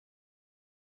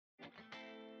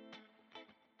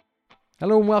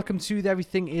Hello and welcome to the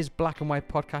Everything is Black and White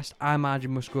podcast. I'm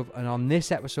Andrew Musgrove, and on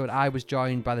this episode I was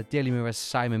joined by the Daily Mirror's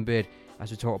Simon Bird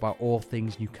as we talk about all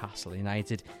things Newcastle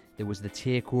United. There was the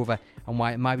takeover and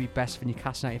why it might be best for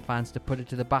Newcastle United fans to put it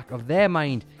to the back of their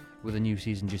mind with a new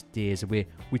season just days away.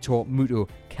 We talk Muto,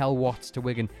 Kel Watts to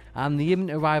Wigan, and the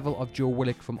imminent arrival of Joe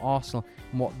Willock from Arsenal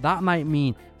and what that might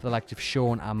mean for the likes of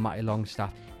Sean and Matty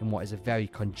Longstaff in what is a very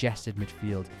congested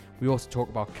midfield. We also talk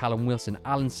about Callum Wilson,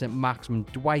 Alan St-Maximin,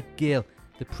 Dwight Gale,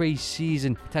 the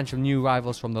pre-season potential new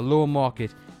rivals from the loan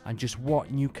market, and just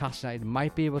what Newcastle United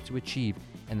might be able to achieve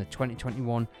in the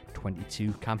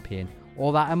 2021-22 campaign.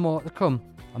 All that and more to come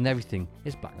on the Everything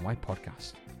is Black and White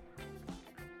podcast.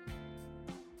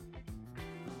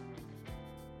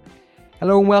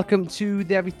 Hello and welcome to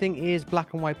the Everything is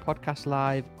Black and White podcast,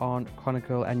 live on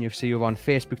Chronicle NUFC. We're on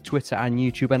Facebook, Twitter and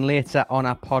YouTube, and later on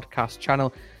our podcast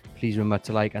channel. Please remember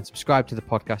to like and subscribe to the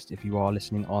podcast if you are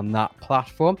listening on that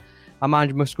platform. I'm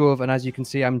Andrew Musgrove, and as you can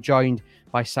see, I'm joined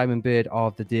by Simon Bird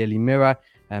of the Daily Mirror.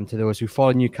 To those who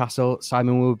follow Newcastle,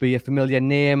 Simon will be a familiar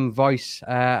name, voice,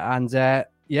 and how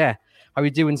are you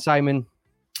doing, Simon?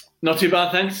 Not too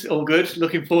bad, thanks. All good.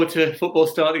 Looking forward to football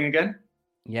starting again.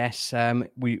 Yes,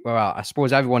 I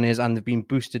suppose everyone is, and they've been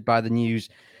boosted by the news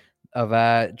of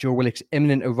Joe Willock's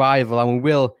imminent arrival, and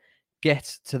we will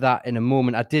get to that in a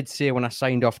moment. I did say when I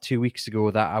signed off 2 weeks ago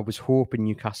that I was hoping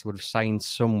Newcastle would have signed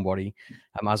somebody.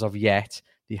 As of yet,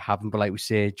 they haven't. But like we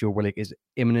say, Joe Willock is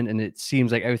imminent, and it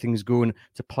seems like everything's going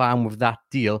to plan with that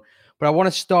deal. But I want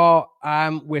to start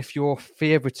with your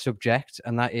favourite subject,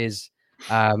 and that is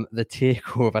the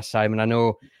takeover, Simon. I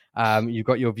know you've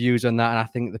got your views on that, and I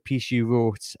think the piece you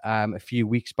wrote a few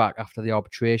weeks back after the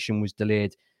arbitration was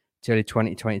delayed to early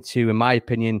 2022, in my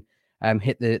opinion,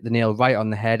 hit the nail right on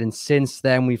the head. And since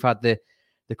then, we've had the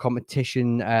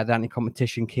competition, the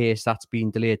anti-competition case that's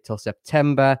been delayed till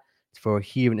September for a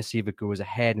hearing to see if it goes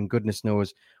ahead, and goodness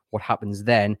knows what happens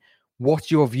then.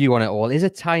 What's your view on it all? Is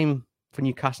it time for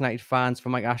Newcastle United fans, for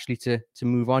Mike Ashley to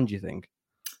move on, do you think?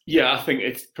 Yeah, I think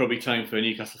it's probably time for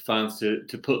Newcastle fans to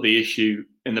put the issue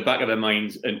in the back of their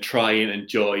minds and try and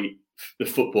enjoy the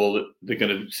football that they're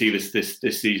going to see this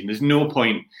season. There's no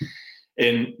point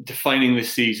in defining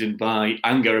this season by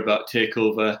anger about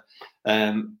takeover,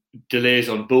 delays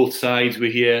on both sides.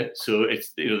 We hear, so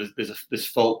it's there's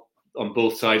fault on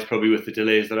both sides probably with the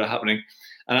delays that are happening,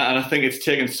 and I think it's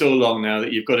taken so long now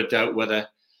that you've got to doubt whether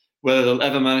they'll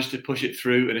ever manage to push it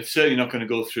through, and it's certainly not going to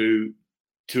go through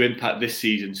to impact this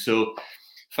season. So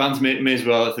fans may as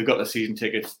well, if they've got their season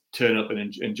tickets, turn up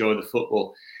and enjoy the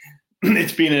football.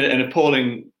 It's been an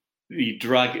appalling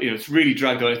drag. It's really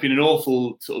dragged on. It's been an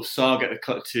awful sort of saga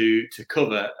to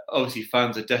cover. Obviously,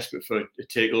 fans are desperate for a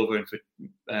takeover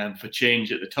and for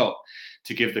change at the top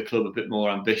to give the club a bit more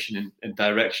ambition and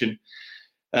direction.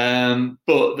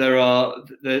 But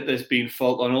there's been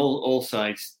fault on all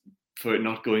sides for it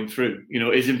not going through.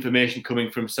 Is information coming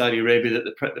from Saudi Arabia that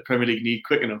the Premier League need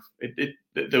quick enough?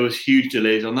 There was huge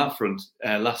delays on that front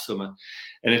last summer,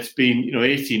 and it's been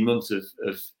 18 months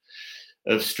of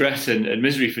stress and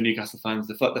misery for Newcastle fans.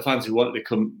 The fans who wanted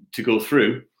to go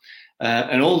through,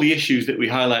 and all the issues that we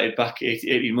highlighted back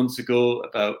 18 months ago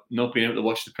about not being able to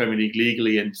watch the Premier League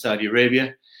legally in Saudi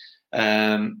Arabia,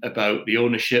 about the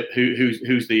ownership,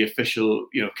 who's the official.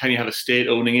 Can you have a state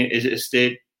owning it? Is it a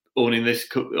state owning this,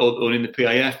 owning the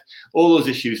PIF? All those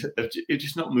issues have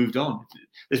just not moved on.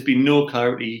 There's been no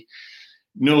clarity,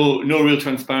 no real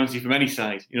transparency from any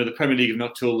side. The Premier League have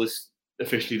not told us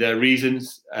officially their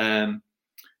reasons.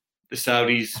 The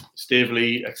Saudis,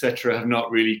 Staveley, etc., have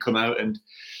not really come out and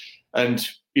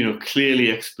clearly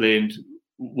explained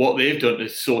what they've done to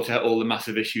sort out all the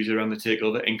massive issues around the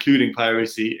takeover, including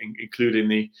piracy, including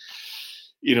the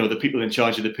people in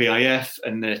charge of the PIF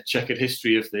and the checkered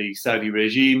history of the Saudi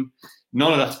regime.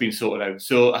 None of that's been sorted out.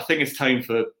 So I think it's time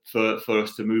for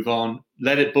us to move on,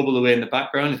 let it bubble away in the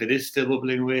background if it is still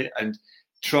bubbling away, and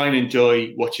try and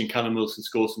enjoy watching Callum Wilson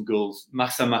score some goals.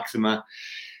 Maxima,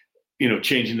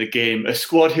 changing the game. A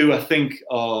squad who I think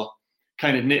are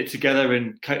kind of knitted together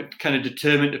and kind of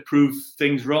determined to prove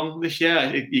things wrong this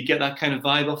year. You get that kind of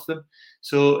vibe off them.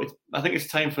 So I think it's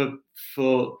time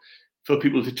for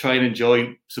people to try and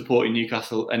enjoy supporting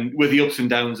Newcastle, and with the ups and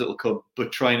downs that will come,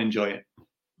 but try and enjoy it.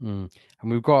 And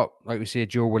we've got, like we say,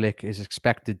 Joe Willock is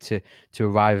expected to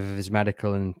arrive if his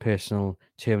medical and personal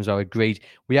terms are agreed.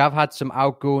 We have had some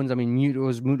outgoings. I mean,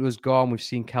 Muto's gone. We've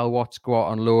seen Kel Watts go out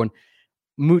on loan.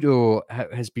 Muto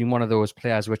has been one of those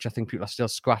players which I think people are still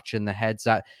scratching their heads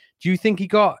at. Do you think he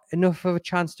got enough of a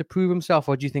chance to prove himself,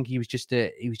 or do you think he was just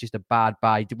a bad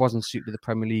buy? It wasn't suited to the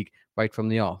Premier League right from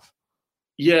the off?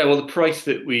 Yeah, well, the price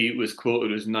that we was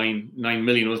quoted was 9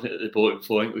 million, wasn't it? That they bought him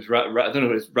for. I think it was I don't know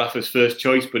if it was Rafa's first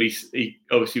choice, but he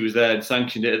obviously was there and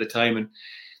sanctioned it at the time. And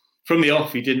from the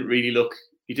off, he didn't really look.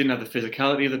 He didn't have the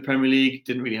physicality of the Premier League.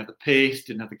 Didn't really have the pace.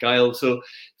 Didn't have the guile. So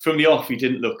from the off, he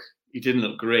didn't look. He didn't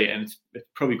look great, and it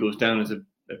probably goes down as a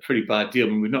pretty bad deal.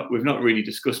 I mean, we've not really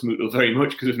discussed Muto very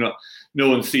much because no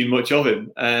one's seen much of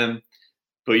him.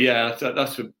 But yeah,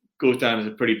 that's what goes down as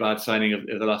a pretty bad signing of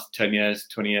the last 10 years,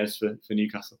 20 years for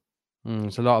Newcastle.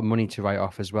 It's a lot of money to write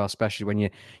off as well, especially when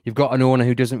you've got an owner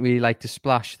who doesn't really like to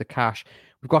splash the cash.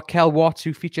 We've got Kel Watts,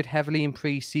 who featured heavily in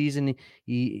pre-season.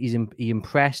 He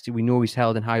impressed. We know he's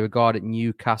held in high regard at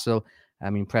Newcastle. He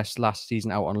impressed last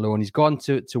season out on loan. He's gone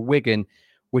to Wigan,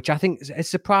 which I think has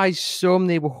surprised some.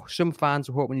 Some fans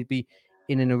were hoping he'd be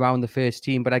in and around the first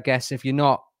team, but I guess if you're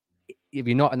not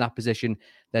in that position,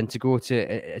 then to go to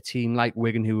a team like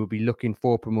Wigan, who will be looking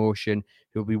for promotion,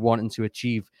 who will be wanting to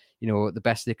achieve, the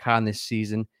best they can this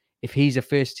season. If he's a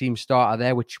first team starter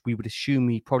there, which we would assume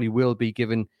he probably will be,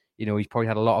 given, he's probably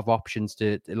had a lot of options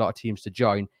a lot of teams to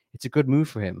join. It's a good move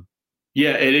for him.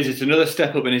 Yeah, it is. It's another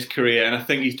step up in his career, and I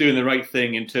think he's doing the right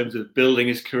thing in terms of building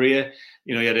his career.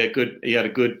 He had a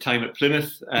good time at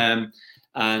Plymouth, and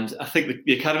I think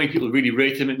the academy people really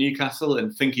rate him at Newcastle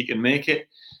and think he can make it.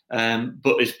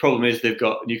 But his problem is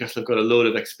Newcastle have got a load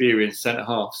of experienced centre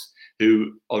halves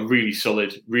who are really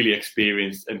solid, really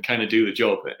experienced, and kind of do the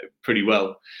job pretty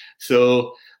well.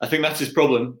 So I think that's his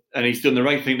problem, and he's done the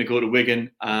right thing to go to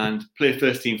Wigan and play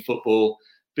first team football,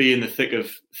 be in the thick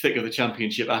of the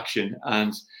championship action,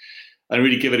 and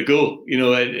really give it a go.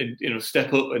 And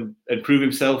step up and prove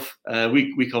himself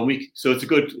week on week. So it's a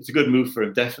good move for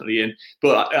him, definitely.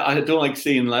 But I don't like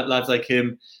seeing lads like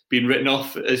him being written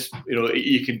off as,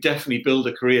 you can definitely build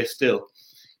a career still.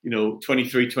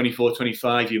 23, 24,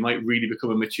 25, you might really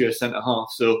become a mature centre half.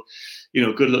 So,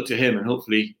 good luck to him, and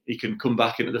hopefully he can come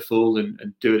back into the fold and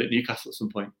do it at Newcastle at some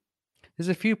point. There's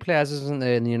a few players, isn't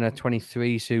there, in the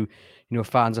 23s who,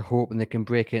 fans are hoping they can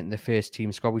break into the first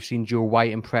team squad. We've seen Joe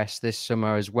White impress this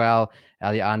summer as well.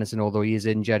 Elliot Anderson, although he is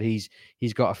injured, he's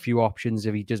got a few options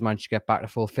if he does manage to get back to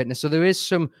full fitness. So there is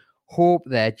some hope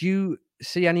there. Do you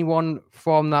see anyone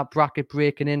from that bracket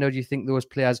breaking in, or do you think those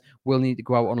players will need to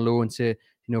go out on loan to,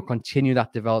 continue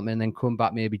that development and then come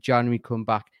back maybe January, come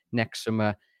back next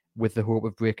summer with the hope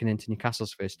of breaking into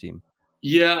Newcastle's first team?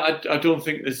 Yeah, I don't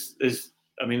think there's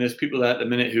people there at the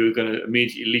minute who are going to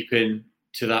immediately leap in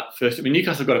to that first.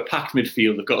 Newcastle have got a packed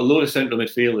midfield. They've got a load of central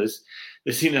midfielders.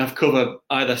 They seem to have cover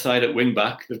either side at wing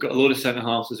back. They've got a load of centre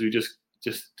halves, as we just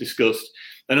discussed.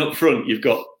 And up front, you've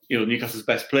got Newcastle's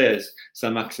best players,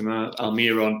 Saint-Maximin,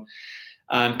 Almiron,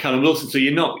 and Callum Wilson. So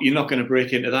you're not going to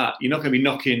break into that. You're not going to be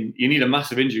knocking. You need a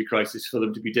massive injury crisis for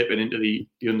them to be dipping into the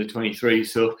under 23.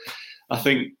 So I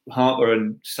think Harper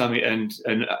and Sammy and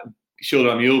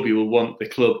Shola Ameobi will want the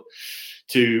club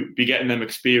to be getting them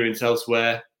experience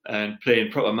elsewhere and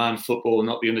playing proper man football,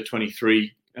 not the under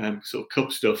 23 sort of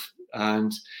cup stuff,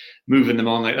 and moving them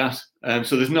on like that.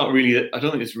 So there's not really, I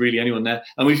don't think there's really anyone there.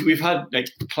 And we've had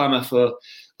clamour for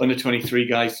under 23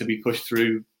 guys to be pushed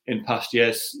through in past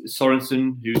years.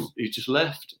 Sorensen, who's just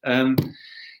left,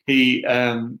 he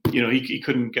couldn't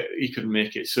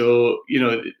make it. So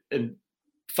and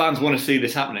fans want to see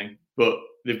this happening, but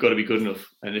they've got to be good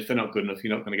enough. And if they're not good enough,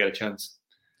 you're not going to get a chance.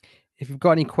 If you've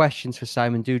got any questions for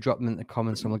Simon, do drop them in the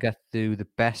comments and we'll get through the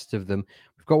best of them.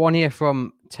 We've got one here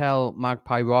from Tell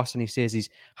Magpie Ross, and he says he's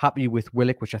happy with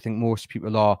Willock, which I think most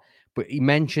people are. But he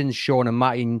mentions Sean and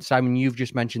Matty. And Simon, you've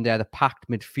just mentioned there the packed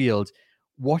midfield.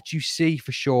 What do you see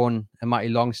for Sean and Matty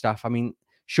Longstaff?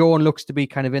 Sean looks to be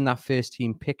kind of in that first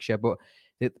team picture, but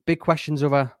the big questions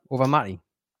over Matty.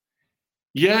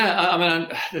 Yeah,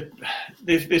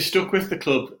 they stuck with the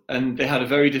club, and they had a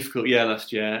very difficult year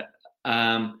last year.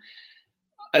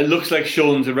 It looks like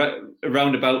Sean's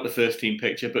around about the first team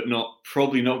picture, but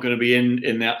probably not going to be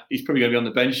in that. He's probably going to be on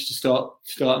the bench to start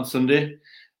on Sunday.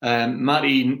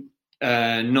 Matty,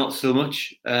 not so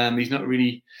much. He's not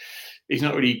really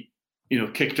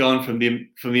kicked on from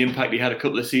the impact he had a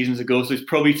couple of seasons ago. So it's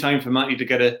probably time for Matty to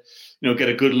get a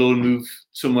good loan move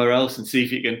somewhere else and see if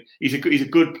he can. He's a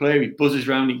good player. He buzzes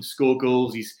around. He can score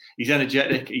goals. He's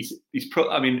energetic.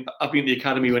 I've been at the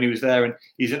academy when he was there, and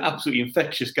he's an absolutely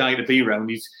infectious guy to be around.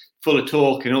 He's full of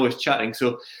talk and always chatting.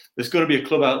 So there's got to be a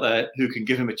club out there who can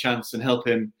give him a chance and help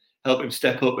him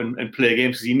step up and play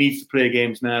games, because he needs to play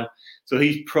games now. So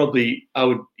he's probably,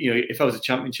 if I was a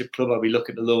championship club, I'd be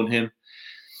looking to loan him.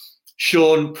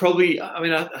 Sean, probably, I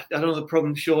don't know the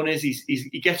problem Sean is.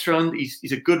 He gets around,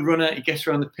 he's a good runner, he gets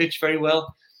around the pitch very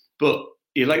well, but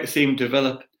you'd like to see him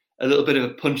develop a little bit of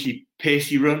a punchy,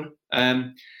 pacey run.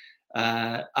 And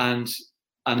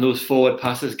and those forward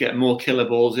passes get more killer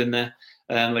balls in there,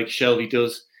 like Shelvey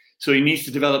does. So he needs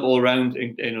to develop all around,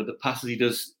 the passes he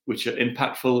does, which are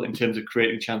impactful in terms of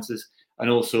creating chances, and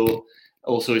also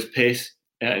his pace.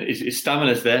 His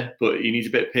stamina's there, but he needs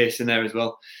a bit of pace in there as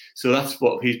well. So that's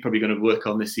what he's probably going to work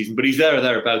on this season. But he's there or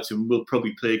thereabouts, and will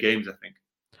probably play games, I think.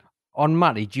 On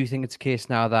Matty, do you think it's a case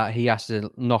now that he has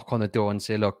to knock on the door and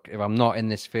say, look, if I'm not in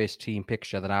this first team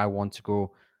picture, then I want to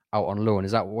go out on loan?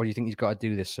 Is that what you think he's got to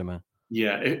do this summer?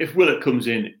 Yeah, if Willock comes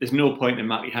in, there's no point in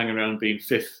Matty hanging around being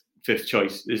fifth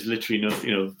choice. There's literally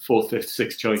no, fourth, fifth,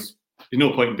 sixth choice. There's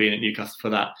no point in being at Newcastle for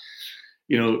that.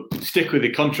 Stick with the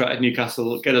contract at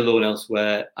Newcastle, get a loan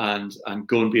elsewhere, and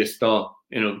go and be a star.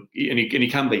 And he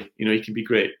can be. He can be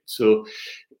great. So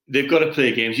they've got to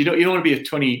play games. You don't want to be a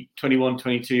 20, 21,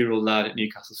 22-year-old lad at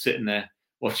Newcastle sitting there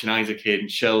watching Isaac Hayden,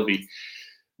 Shelvey,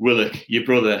 Willock, your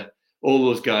brother, all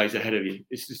those guys ahead of you.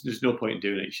 There's no point in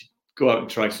doing it. You should go out and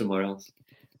try somewhere else.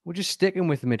 We're just sticking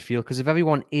with the midfield because if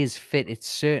everyone is fit, it's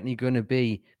certainly going to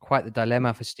be quite the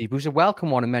dilemma for Steve Bruce. A welcome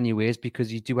one in many ways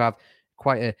because you do have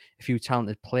quite a few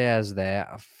talented players there.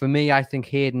 For me, I think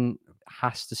Hayden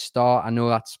has to start. I know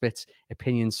that splits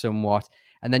opinions somewhat.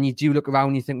 And then you do look around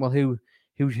and you think, well, who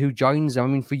joins them? I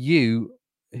mean, for you,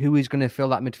 who is going to fill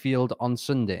that midfield on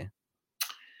Sunday?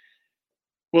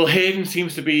 Well, Hayden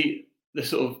seems to be the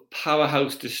sort of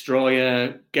powerhouse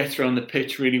destroyer, gets around the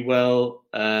pitch really well,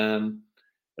 a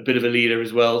bit of a leader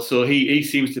as well. So he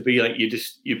seems to be like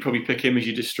you'd probably pick him as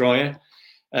your destroyer.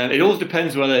 It all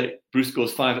depends whether Bruce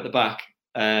goes 5 at the back,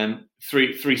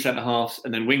 three centre halves,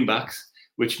 and then wing backs,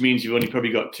 which means you've only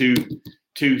probably got two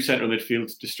central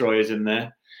midfield destroyers in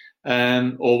there,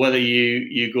 or whether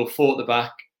you go 4 at the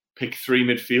back, pick 3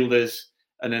 midfielders,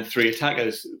 and then 3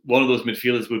 attackers. One of those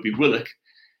midfielders would be Willock,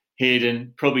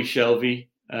 Hayden, probably Shelvey.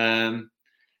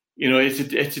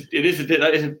 It is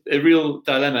a real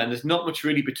dilemma, and there's not much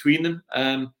really between them.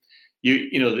 I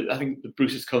think the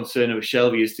Bruce's concern with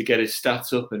Shelvey is to get his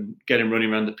stats up and get him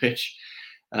running around the pitch.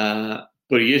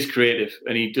 But he is creative,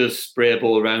 and he does spray a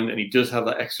ball around, and he does have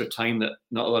that extra time that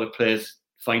not a lot of players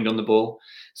find on the ball.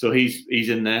 So he's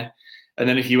in there. And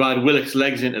then if you add Willock's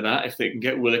legs into that, if they can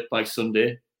get Willock by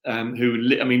Sunday,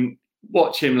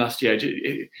 watch him last year.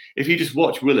 If you just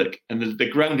watch Willock and the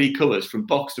ground he covers from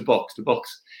box to box to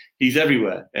box, he's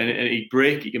everywhere. And he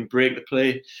can break the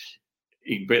play.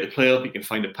 He can break the play up. He can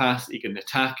find a pass. He can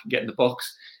attack, get in the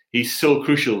box. He's so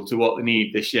crucial to what they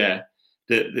need this year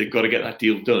that they've got to get that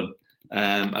deal done.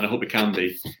 And I hope it can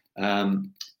be.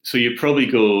 So you probably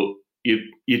go.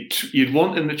 You'd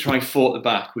want them to try 4 at the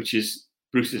back, which is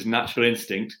Bruce's natural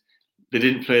instinct. They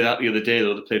didn't play that the other day,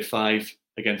 though. They played 5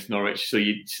 against Norwich, so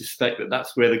you'd suspect that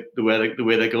that's the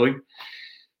way they're going.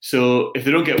 So if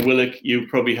they don't get Willock, you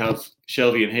probably have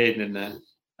Shelvey and Hayden in there.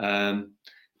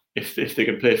 If they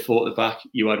can play 4 at the back,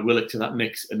 you add Willock to that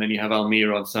mix, and then you have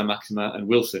Almiron, Saint-Maximin, and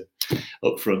Wilson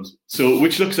up front. So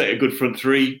which looks like a good front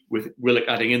 3 with Willock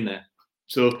adding in there.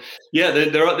 So yeah,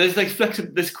 there's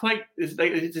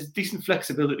decent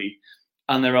flexibility,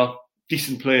 and there are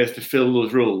decent players to fill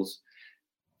those roles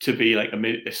to be like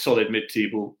a solid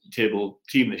mid-table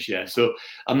team this year. So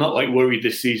I'm not worried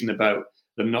this season about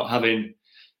them not having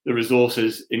the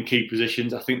resources in key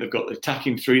positions. I think they've got the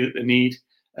attacking 3 that they need.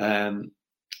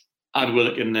 Add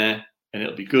Willock in there, and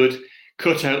it'll be good.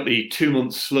 Cut out the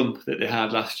 2-month slump that they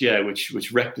had last year,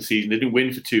 which wrecked the season. They didn't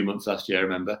win for 2 months last year, I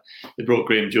remember. They brought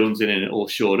Graham Jones in and it all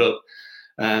shored up.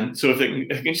 So if they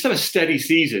can just have a steady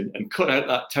season and cut out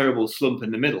that terrible slump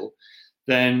in the middle,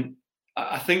 then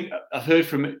I think I've heard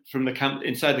from the camp,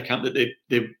 inside the camp, that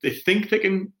they think they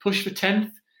can push for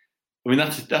 10th. I mean,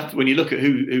 that's when you look at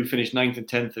who finished 9th and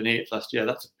 10th and 8th last year,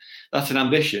 that's an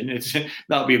ambition.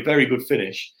 That'll be a very good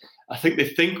finish. I think they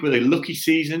think with a lucky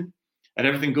season and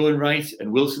everything going right,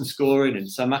 and Wilson scoring, and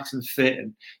Saint-Maximin fit,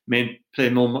 and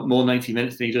playing more 90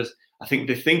 minutes than he does, I think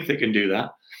they can do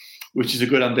that, which is a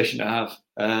good ambition to have.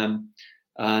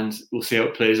 And we'll see how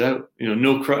it plays out. We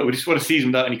just want a season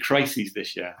without any crises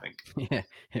this year, I think. Yeah,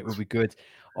 it will be good.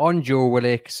 On Joe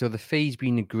Willock, so the fee's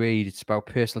been agreed. It's about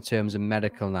personal terms and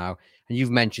medical now. And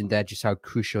you've mentioned there just how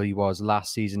crucial he was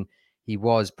last season. He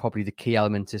was probably the key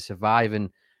element to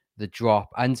surviving the drop.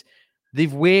 And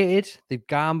they've waited, they've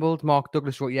gambled. Mark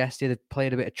Douglas wrote yesterday they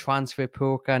played a bit of transfer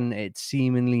poker, and it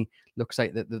seemingly looks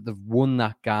like that they've won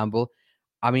that gamble.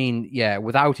 I mean, yeah,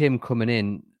 without him coming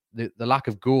in, the lack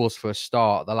of goals for a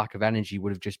start, the lack of energy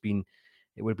would have just been,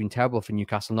 it would have been terrible for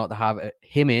Newcastle not to have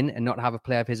him in and not have a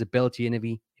player of his ability in if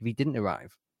he didn't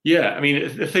arrive. Yeah, I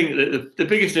mean, the thing, the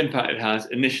biggest impact it has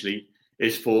initially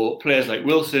is for players like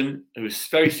Wilson, who was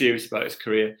very serious about his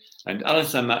career, and Alan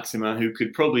Saint-Maximin, who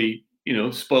could probably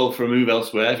spoiled for a move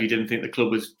elsewhere if he didn't think the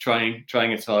club was trying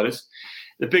its hardest.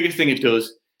 The biggest thing it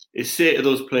does is say to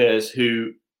those players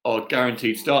who are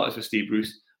guaranteed starters for Steve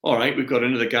Bruce, all right, we've got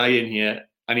another guy in here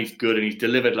and he's good and he's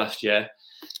delivered last year.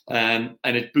 And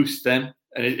it boosts them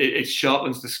and it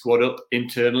sharpens the squad up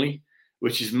internally,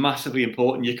 which is massively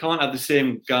important. You can't have the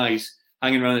same guys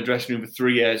hanging around the dressing room for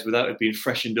 3 years without it being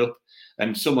freshened up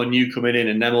and someone new coming in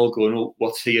and them all going, oh,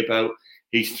 what's he about?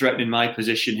 He's threatening my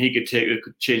position. He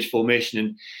could change formation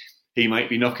and he might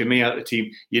be knocking me out of the team.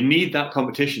 You need that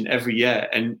competition every year.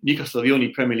 And Newcastle are the only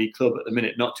Premier League club at the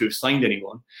minute not to have signed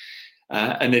anyone.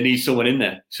 And they need someone in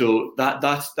there. So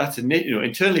that's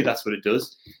internally that's what it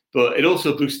does. But it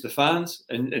also boosts the fans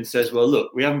and says, well,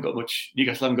 look,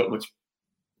 Newcastle haven't got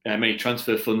many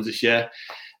transfer funds this year.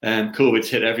 COVID's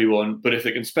hit everyone. But if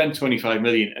they can spend 25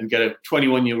 million and get a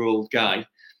 21-year-old guy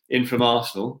in from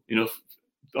Arsenal,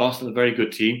 Arsenal are a very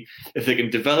good team. If they can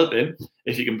develop him,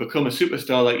 if he can become a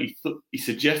superstar like he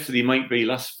suggested he might be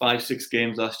last 5-6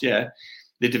 games last year,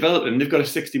 they develop him. They've got a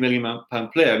 £60 million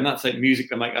player, and that's like music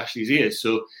to Mike Ashley's ears.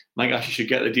 So Mike Ashley should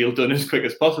get the deal done as quick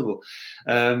as possible.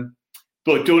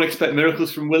 But don't expect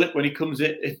miracles from Willock when he comes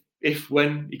in.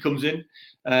 When he comes in,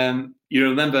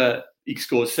 remember he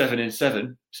scored 7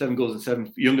 goals in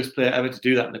 7, youngest player ever to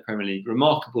do that in the Premier League.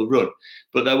 Remarkable run.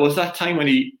 But there was that time when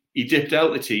he dipped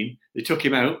out the team. They took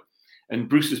him out, and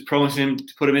Bruce was promising him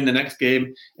to put him in the next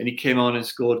game, and he came on and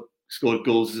scored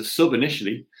goals as a sub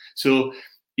initially. So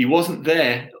he wasn't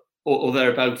there or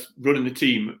thereabouts running the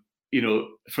team,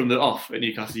 from the off at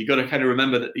Newcastle. You've got to kind of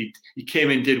remember that he came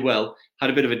in, did well, had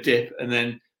a bit of a dip, and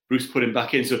then Bruce put him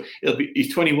back in. So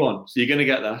he's 21, so you're going to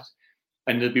get that.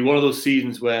 And it'll be one of those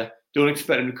seasons where don't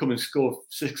expect him to come and score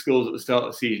 6 goals at the start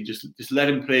of the season. Just let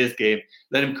him play his game,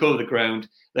 let him cover the ground,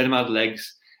 let him add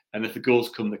legs. And if the goals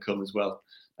come, they come as well.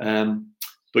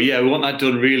 But yeah, we want that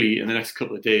done really in the next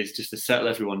couple of days, just to settle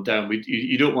everyone down.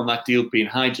 You don't want that deal being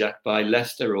hijacked by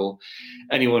Leicester or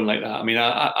anyone like that. I mean,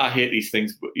 I hate these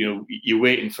things, but you're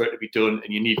waiting for it to be done,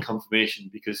 and you need confirmation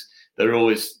because there are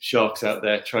always sharks out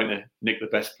there trying to nick the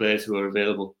best players who are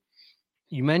available.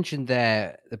 You mentioned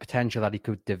there the potential that he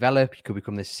could develop. He could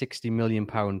become this £60 million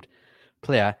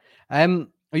player. Are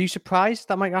you surprised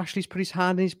that Mike Ashley's put his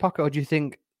hand in his pocket, or do you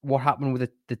think what happened with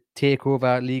the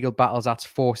takeover legal battles, that's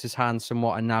forced his hand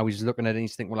somewhat, and now he's looking at it and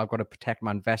he's thinking, well, I've got to protect my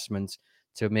investments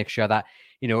to make sure that,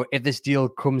 if this deal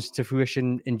comes to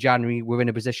fruition in January, we're in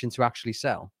a position to actually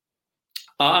sell?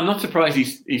 I'm not surprised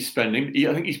he's spending.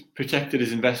 I think he's protected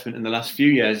his investment in the last few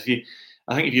years.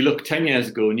 I think if you look 10 years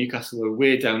ago, Newcastle were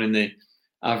way down in the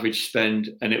average spend,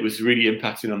 and it was really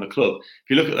impacting on the club. If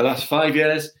you look at the last 5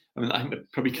 years, I think they're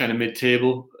probably kind of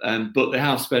mid-table, but they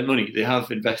have spent money. They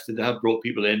have invested. They have brought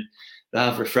people in. They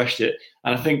have refreshed it.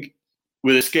 And I think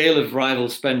with the scale of rival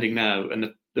spending now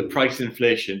and the price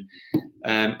inflation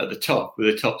at the top, with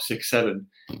the top 6, 7,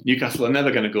 Newcastle are never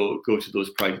going to go to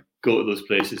those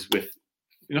places with.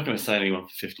 You're not going to sign anyone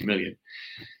for 50 million.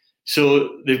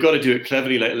 So they've got to do it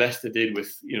cleverly, like Leicester did with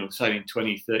signing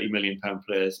 20, 30 million pound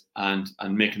players and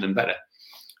making them better.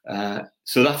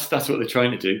 So that's what they're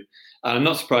trying to do. And I'm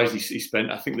not surprised he spent.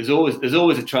 I think there's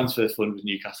always a transfer fund with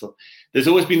Newcastle. There's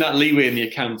always been that leeway in the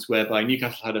accounts whereby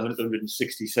Newcastle had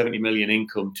 160, 70 million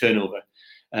income turnover,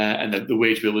 and the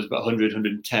wage bill was about 100,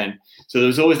 110. So there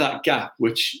was always that gap,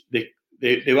 which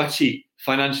they were actually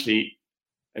financially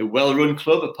a well-run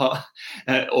club,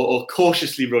 or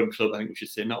cautiously run club, I think we should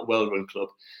say, not well-run club.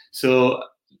 So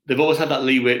they've always had that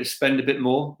leeway to spend a bit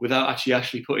more without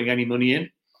actually putting any money in.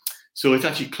 So it's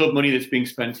actually club money that's being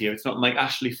spent here. It's not Mike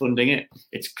Ashley funding it.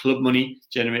 It's club money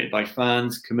generated by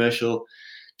fans, commercial,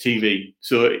 TV.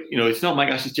 So, it's not Mike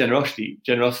Ashley's generosity,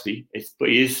 but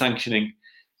he is sanctioning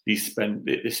this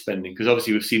spending, because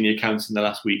obviously we've seen the accounts in the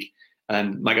last week,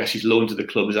 and Mike Ashley's loan to the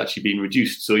club has actually been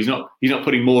reduced. So he's not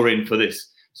putting more in for this.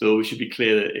 So we should be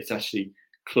clear that it's actually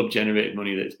club generated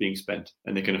money that's being spent,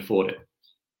 and they can afford it.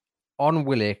 On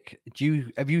Willock,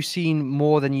 have you seen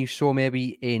more than you saw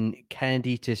maybe in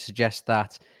Kennedy to suggest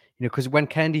that, because when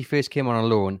Kennedy first came on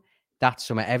loan, that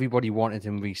summer everybody wanted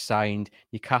him re-signed.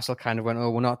 Newcastle kind of went, oh,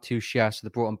 we're not too sure, so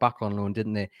they brought him back on loan,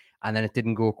 didn't they? And then it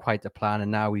didn't go quite to plan, and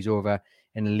now he's over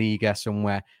in the Liga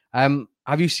somewhere.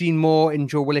 Have you seen more in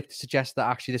Joe Willock to suggest that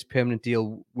actually this permanent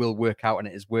deal will work out and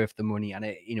it is worth the money, and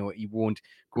he won't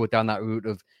go down that route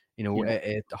of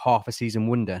a half a season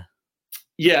wonder?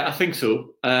 Yeah, I think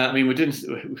so.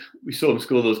 We saw him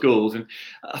score those goals, and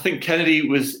I think Kennedy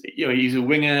was, he's a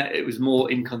winger. It was more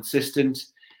inconsistent.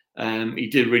 He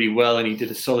did really well, and he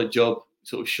did a solid job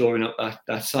sort of shoring up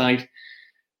that side.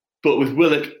 But with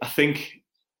Willock, I think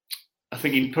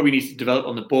he probably needs to develop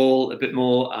on the ball a bit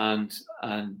more and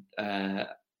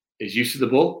is used to the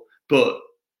ball. But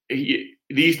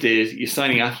these days, you're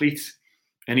signing athletes,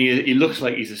 and he looks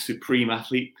like he's a supreme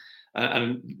athlete.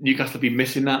 And Newcastle will be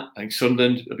missing that. I think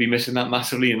Sunderland will be missing that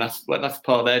massively, and that's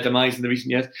part of their demise in the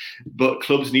recent years. But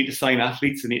clubs need to sign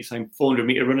athletes. They need to sign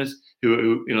 400-meter runners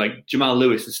who like Jamal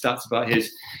Lewis. The stats about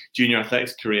his junior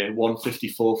athletics career: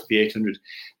 154 for the 800.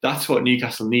 That's what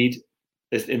Newcastle need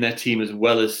in their team, as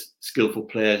well as skillful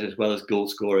players, as well as goal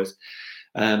scorers,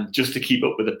 just to keep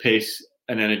up with the pace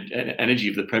and energy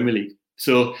of the Premier League.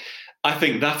 So I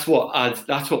think that's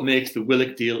what makes the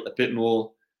Willock deal a bit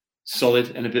more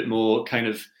solid and a bit more kind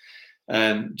of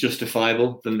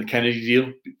justifiable than the Kennedy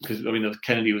deal, because I mean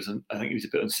Kennedy I think he was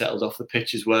a bit unsettled off the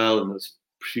pitch as well, and there's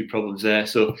a few problems there.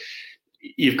 So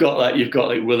you've got like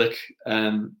Willock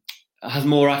has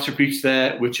more attributes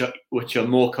there which are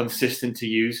more consistent to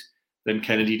use than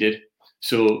Kennedy did.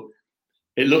 So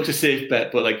it looks a safe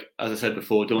bet, but like as I said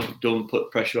before, don't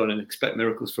put pressure on and expect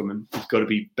miracles from him. He's got to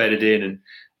be bedded in and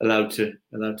allowed to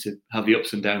have the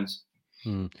ups and downs.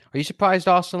 Are you surprised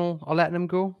Arsenal are letting him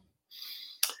go?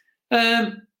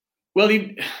 Well,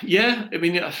 yeah. I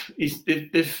mean,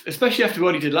 especially after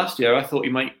what he did last year, I thought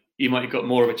he might have got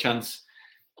more of a chance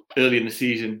early in the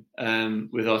season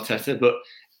with Arteta. But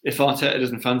if Arteta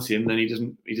doesn't fancy him, then he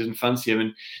doesn't fancy him.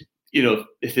 And if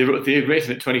they rate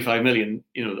him at 25 million,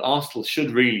 Arsenal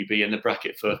should really be in the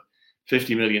bracket for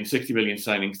 50 million, 60 million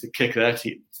signings to kick their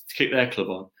team, to kick their club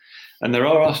on. And there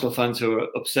are Arsenal fans who are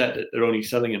upset that they're only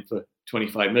selling him for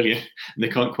 25 million, and they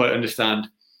can't quite understand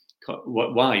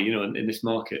why, in this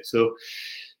market. So,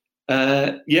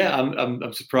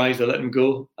 I'm surprised they let him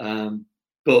go.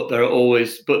 But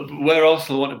where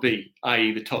Arsenal want to be,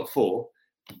 i.e. the top four,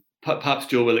 perhaps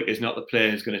Joe Willock is not the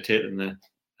player who's going to take them there.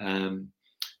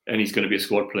 And he's going to be a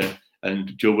squad player.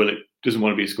 And Joe Willock doesn't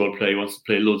want to be a squad player. He wants to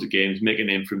play loads of games, make a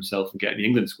name for himself, and get in the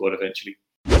England squad eventually.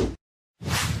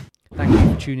 Thank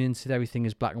you for tuning in to the Everything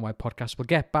is Black and White podcast. We'll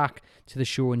get back to the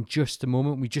show in just a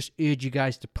moment. We just urge you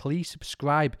guys to please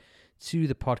subscribe to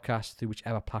the podcast through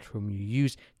whichever platform you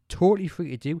use. Totally free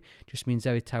to do. Just means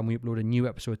every time we upload a new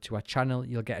episode to our channel,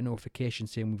 you'll get a notification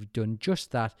saying we've done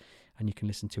just that, and you can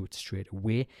listen to it straight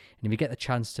away. And if you get the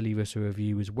chance to leave us a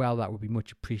review as well, that would be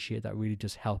much appreciated. That really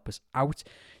does help us out.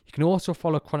 You can also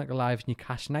follow Chronicle Live's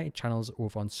Newcastle United channels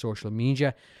over on social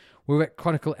media. We're at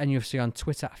Chronicle NUFC on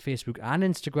Twitter, Facebook and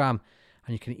Instagram.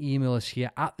 And you can email us here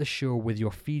at the show with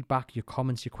your feedback, your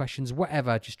comments, your questions,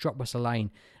 whatever. Just drop us a line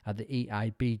at the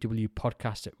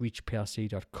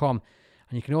EIBWpodcast@reachplc.com.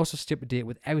 And you can also stay up to date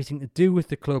with everything to do with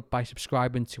the club by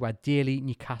subscribing to our daily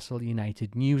Newcastle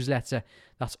United newsletter.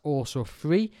 That's also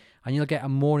free. And you'll get a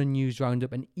morning news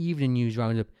roundup, an evening news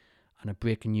roundup, and a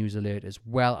breaking news alert as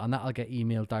well. And that'll get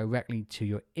emailed directly to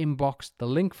your inbox. The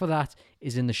link for that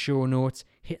is in the show notes.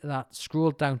 Hit that,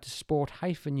 scroll down to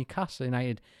Sport-Newcastle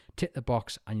United, tick the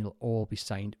box, and you'll all be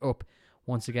signed up.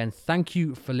 Once again, thank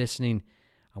you for listening,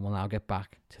 and we'll now get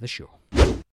back to the show.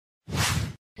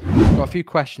 We've got a few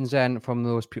questions then from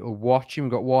those people watching.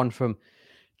 We've got one from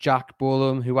Jack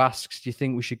Bolam, who asks, do you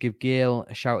think we should give Gale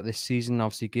a shout this season?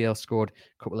 Obviously, Gale scored a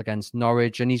couple against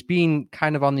Norwich, and he's been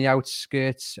kind of on the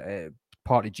outskirts,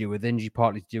 partly due with injury,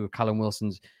 partly due with Callum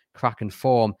Wilson's cracking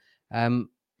form.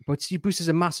 But Steve Bruce is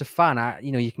a massive fan.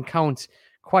 You can count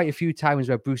quite a few times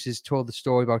where Bruce has told the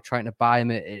story about trying to buy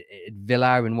him at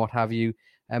Villa and what have you.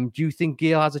 Do you think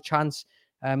Gale has a chance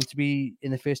to be in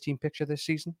the first team picture this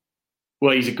season?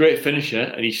 Well, he's a great finisher,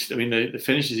 and the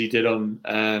finishes he did on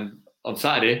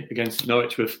Saturday against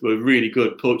Norwich were really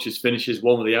good. Poacher's finishes,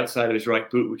 one with the outside of his right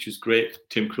boot, which was great.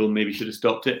 Tim Krul maybe should have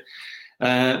stopped it,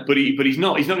 but he's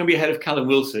not going to be ahead of Callum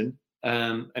Wilson,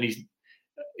 and he's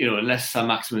unless Sam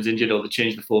Maximin's injured or they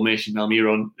change the formation,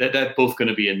 Almiron, they're both going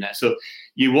to be in there. So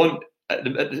you want at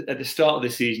the start of the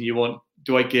season, you want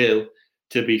Dwight Gale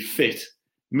to be fit,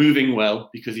 moving well,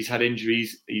 because he's had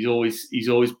injuries. He's always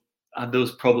had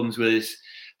those problems with his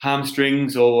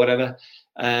hamstrings or whatever,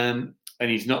 and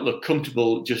he's not looked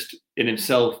comfortable just in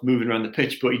himself moving around the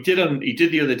pitch. But he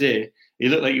did the other day. He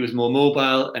looked like he was more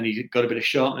mobile and he got a bit of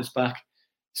sharpness back.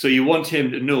 So you want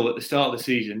him to know at the start of the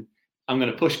season, I'm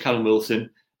going to push Callum Wilson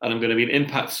and I'm going to be an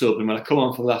impact sub. And when I come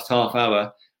on for the last half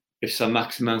hour, if Sam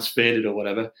Maximin's faded or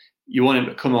whatever, you want him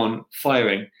to come on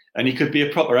firing. And he could be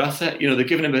a proper asset. They've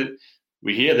given him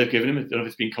they've given him, I don't know if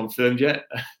it's been confirmed yet,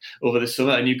 over the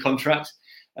summer, a new contract.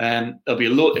 There'll be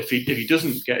a lot, if he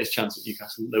doesn't get his chance at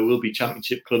Newcastle, there will be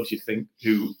championship clubs, you'd think,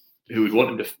 who would want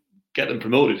him to get them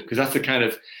promoted, because that's the kind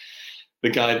of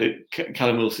the guy that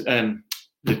Callum Wilson,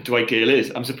 that Dwight Gale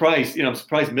is. I'm surprised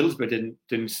Middlesbrough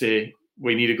didn't say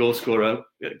we need a goal scorer,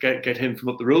 get him from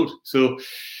up the road. So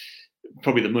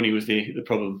probably the money was the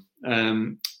problem.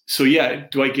 So yeah,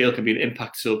 Dwight Gale can be an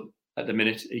impact sub at the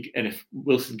minute. And if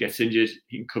Wilson gets injured,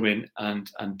 he can come in and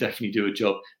definitely do a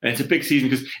job. And it's a big season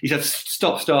because he's had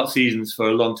stop-start seasons for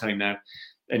a long time now.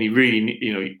 And he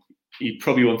really, he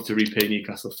probably wants to repay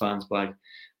Newcastle fans by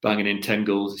banging in 10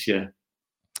 goals this year.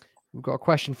 We've got a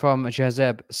question from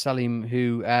Jazeb Salim,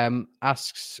 who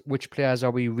asks, which players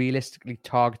are we realistically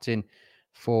targeting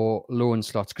for loan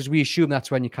slots? Because we assume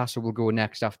that's where Newcastle will go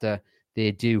next after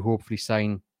they do hopefully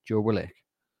sign Joe Willock.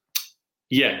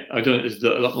 Yeah, there's a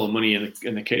lot more money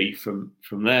in the kitty from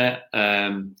there.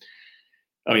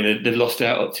 They've lost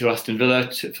out to Aston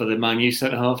Villa for the Man U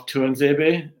centre half,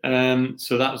 Tuanzebe.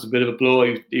 So that was a bit of a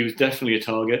blow. He was definitely a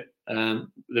target.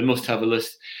 They must have a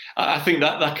list. I think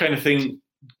that kind of thing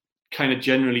kind of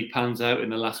generally pans out in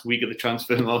the last week of the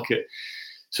transfer market.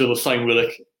 So they'll sign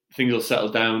Willock, things will settle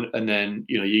down, and then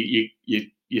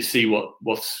you see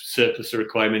what's surplus of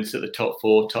requirements at the top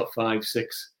 4, top 5,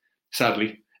 6.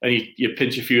 Sadly, and you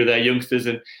pinch a few of their youngsters,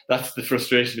 and that's the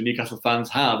frustration that Newcastle fans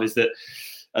have, is that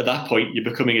at that point you're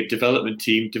becoming a development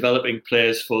team, developing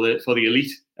players for the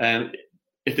elite.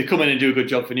 If they come in and do a good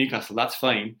job for Newcastle, that's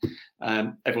fine.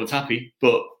 Everyone's happy,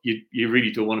 but you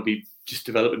really don't want to be just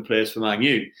developing players for Man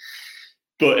U.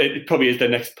 But it probably is their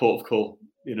next port of call.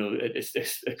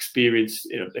 It's experience.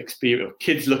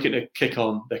 Kids looking to kick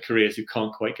on their careers who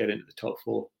can't quite get into the top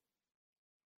 4.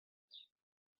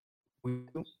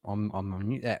 I'm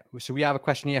mute there. So we have a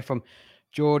question here from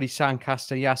Geordie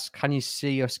Sancaster. He asks, can you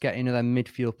see us getting another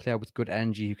midfield player with good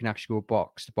energy who can actually go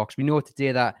box to box? We know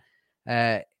today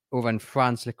that over in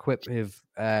France, L'Equipe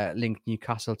have linked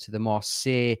Newcastle to the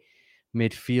Marseille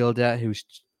midfielder who's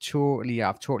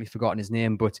I've totally forgotten his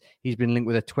name, but he's been linked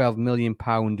with a £12 million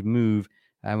move,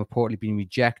 reportedly being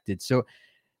rejected. So,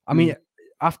 I mean,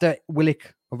 after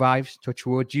Willock arrives, touch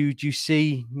wood, do you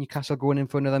see Newcastle going in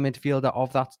for another midfielder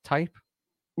of that type?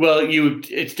 Well,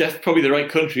 it's probably the right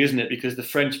country, isn't it? Because the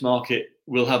French market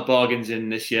will have bargains in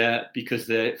this year because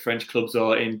the French clubs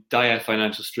are in dire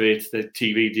financial straits. The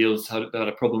TV deals had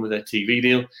a problem with their TV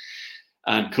deal,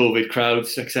 and COVID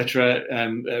crowds, etc.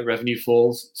 Revenue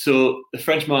falls. So the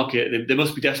French market, they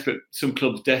must be desperate. Some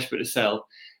clubs desperate to sell,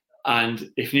 and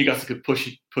if Newcastle could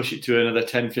push it to another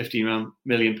 10, 15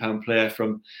 million pound player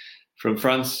from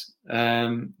France,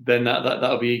 then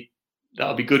that'll be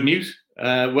good news.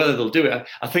 Whether they'll do it,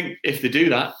 I think if they do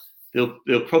that,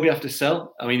 they'll probably have to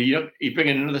sell. I mean, you bring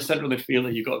in another central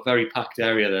midfielder, you've got a very packed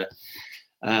area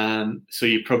there, so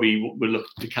you probably will look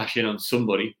to cash in on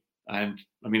somebody. And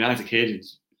I mean, Isaac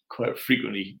Hayden's quite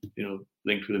frequently,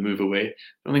 linked with a move away. I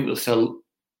don't think they'll sell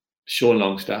Sean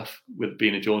Longstaff with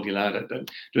being a Geordie lad. I don't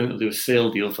think they'll do a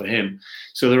sale deal for him.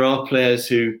 So there are players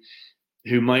who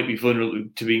might be vulnerable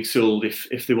to being sold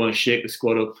if they want to shake the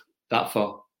squad up that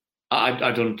far.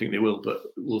 I don't think they will, but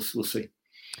we'll see.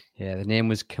 Yeah, the name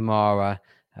was Kamara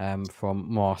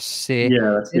from Marseille.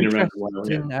 Yeah, that's been around a while.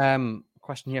 Yeah.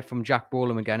 Question here from Jack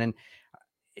Bolam again, and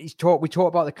we talked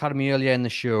about the academy earlier in the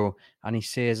show, and he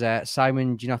says,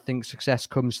 Simon, do you not think success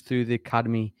comes through the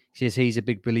academy? He says he's a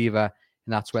big believer,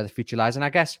 and that's where the future lies. And I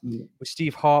guess with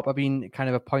Steve Harper being kind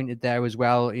of appointed there as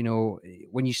well,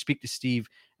 when you speak to Steve,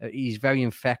 he's very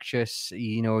infectious.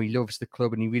 He loves the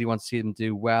club and he really wants to see them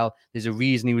do well. There's a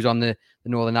reason he was on the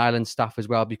Northern Ireland staff as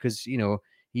well, because,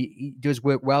 he does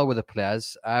work well with the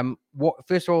players.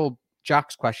 First of all,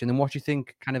 Jack's question, and what do you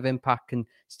think kind of impact can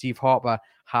Steve Harper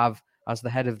have as the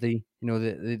head of the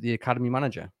academy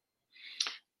manager?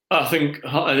 I think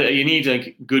you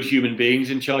need good human beings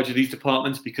in charge of these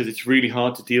departments, because it's really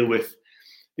hard to deal with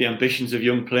the ambitions of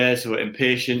young players who are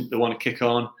impatient, they want to kick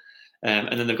on,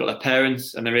 and then they've got their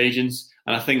parents and their agents.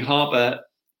 And I think Harper,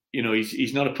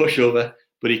 he's not a pushover,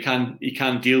 but he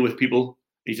can deal with people.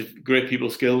 He's a great people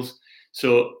skills.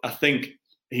 So I think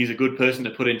he's a good person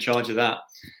to put in charge of that.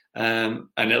 And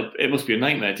it must be a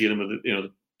nightmare dealing with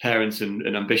the parents and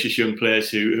ambitious young players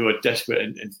who are desperate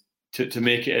and to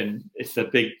make it, and it's their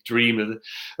big dream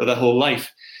of their whole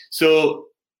life. So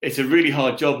it's a really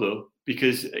hard job though,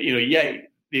 because the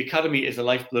academy is the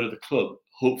lifeblood of the club,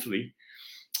 hopefully.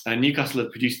 And Newcastle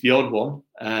have produced the odd one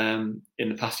in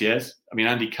the past years. I mean,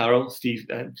 Andy Carroll,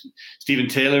 Stephen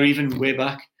Taylor, even way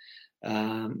back,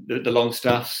 the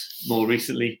Longstaffs more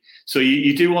recently. So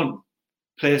you do want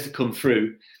players to come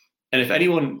through. And if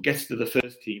anyone gets to the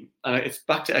first team, it's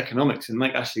back to economics. And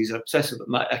Mike Ashley's obsessed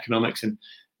with economics and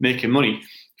making money.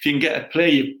 If you can get a player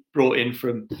you brought in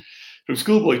from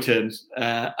schoolboy terms,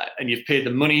 and you've paid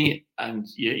them money, and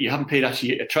you haven't paid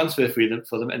actually a transfer fee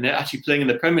for them, and they're actually playing in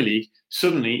the Premier League,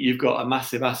 suddenly you've got a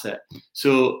massive asset.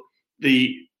 So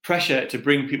the pressure to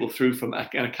bring people through from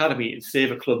an academy and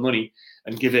save a club money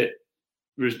and give it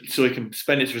so it can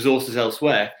spend its resources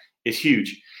elsewhere is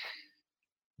huge.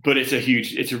 but it's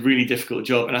a really difficult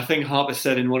job. And I think Harper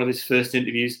said in one of his first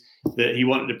interviews that he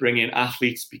wanted to bring in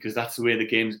athletes because that's the way the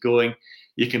game's going.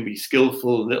 You can be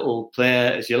skillful, little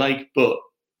player as you like, but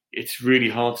it's really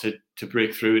hard to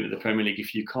break through into the Premier League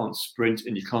if you can't sprint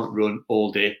and you can't run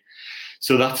all day.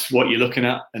 So that's what you're looking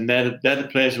at. And they're the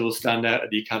players who will stand out at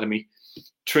the academy.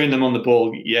 Train them on the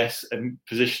ball, yes, and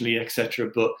positionally, etc.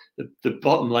 But the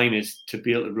bottom line is to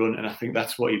be able to run. And I think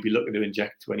that's what he'd be looking to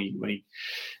inject when he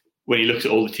looks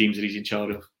at all the teams that he's in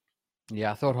charge of.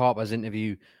 Yeah, I thought Harper's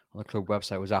interview on the club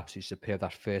website was absolutely superb.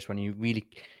 That first one,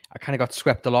 I kind of got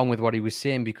swept along with what he was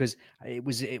saying because it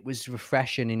was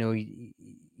refreshing.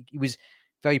 He was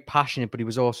very passionate, but he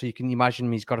was also, you can imagine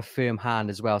him, he's got a firm hand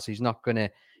as well, so he's not gonna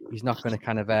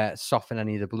kind of soften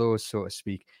any of the blows, so to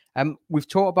speak. We've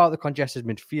talked about the congested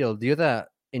midfield. The other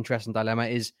interesting dilemma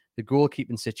is the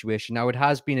goalkeeping situation. Now, it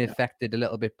has been affected a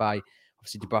little bit by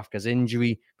obviously Dubravka's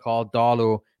injury, Karl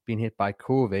Darlow being hit by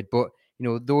COVID, but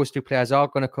those two players are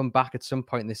going to come back at some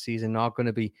point this season, are going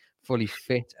to be fully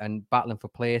fit and battling for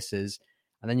places.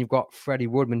 And then you've got Freddie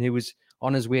Woodman, who was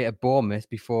on his way to Bournemouth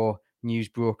before news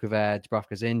broke of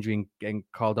Dubravka's injury and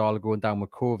Karl Darlow going down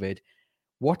with COVID.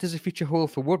 What does the future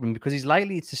hold for Woodman? Because he's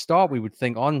likely to start, we would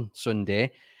think, on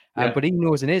Sunday. But he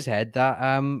knows in his head that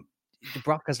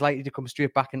Dubravka's likely to come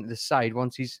straight back into the side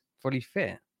once he's fully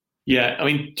fit. Yeah, I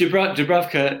mean,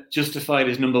 Dubravka justified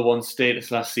his number one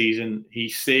status last season. He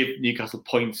saved Newcastle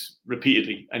points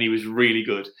repeatedly, and he was really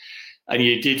good. And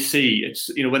you did see,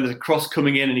 when there's a cross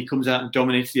coming in and he comes out and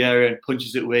dominates the area and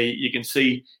punches it away, you can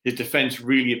see his defence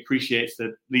really appreciates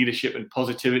the leadership and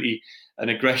positivity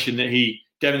and aggression that he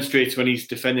demonstrates when he's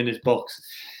defending his box.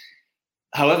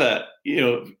 However,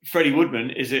 Freddie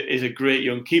Woodman is a great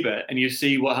young keeper, and you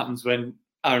see what happens when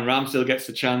Aaron Ramsdale gets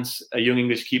the chance, a young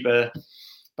English keeper,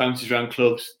 bounces around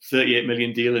clubs, 38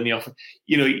 million deal in the offer.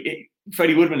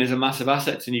 Freddie Woodman is a massive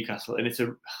asset to Newcastle, and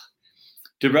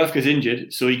Dubravka's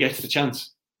injured, so he gets the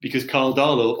chance because Karl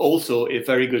Darlow, also a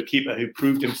very good keeper who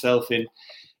proved himself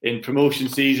in promotion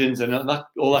seasons and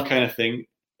all that kind of thing,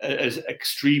 as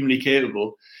extremely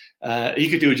capable. He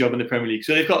could do a job in the Premier League.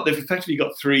 So they've effectively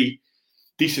got three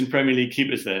decent Premier League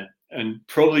keepers there, and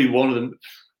probably one of them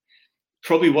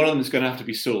is going to have to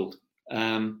be sold.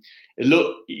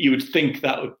 You would think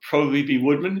that would probably be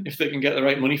Woodman if they can get the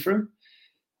right money for him,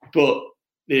 but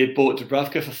they bought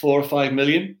Dubravka for 4 or 5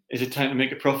 million. Is it time to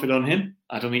make a profit on him?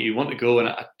 I don't think you want to go, and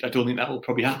I don't think that will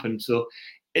probably happen. So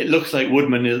it looks like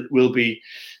Woodman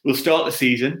will start the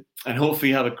season and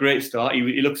hopefully have a great start.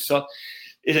 He looks so.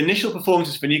 His initial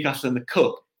performances for Newcastle in the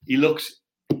cup, he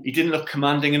didn't look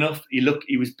commanding enough.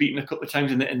 He was beaten a couple of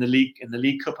times in the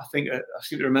league cup. I think I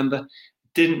seem to remember.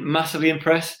 Didn't massively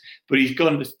impress, but he's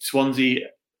gone to Swansea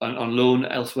on loan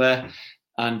elsewhere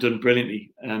and done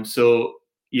brilliantly. So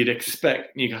you'd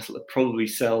expect Newcastle to probably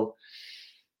sell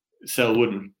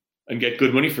Woodman and get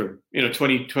good money for him.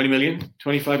 20 million,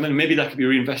 25 million. Maybe that could be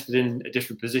reinvested in a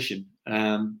different position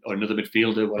or another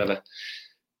midfielder, whatever.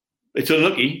 It's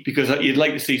unlucky because you'd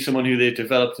like to see someone who they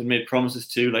developed and made promises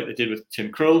to, like they did with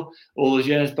Tim Krul all those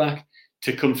years back,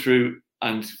 to come through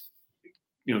and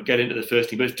get into the first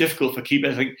team. But it's difficult for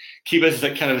keepers. I think keepers is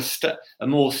like kind of a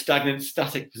more stagnant,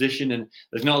 static position, and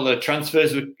there's not a lot of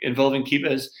transfers involving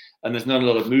keepers, and there's not a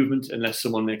lot of movement unless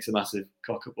someone makes a massive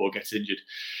cock up or gets injured.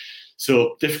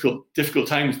 So difficult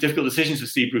times, difficult decisions for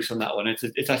Steve Bruce on that one.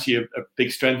 It's actually a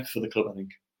big strength for the club, I think.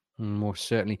 Most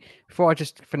certainly. Before I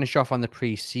just finish off on the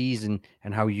pre-season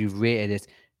and how you've rated it,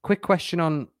 quick question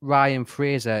on Ryan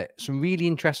Fraser. Some really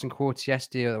interesting quotes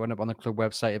yesterday that went up on the club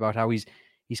website about how he's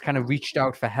kind of reached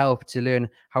out for help to learn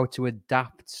how to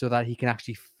adapt so that he can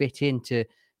actually fit into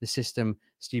the system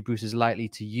Steve Bruce is likely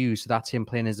to use. So that's him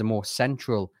playing as a more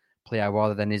central player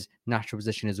rather than his natural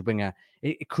position as a winger.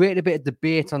 It created a bit of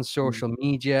debate on social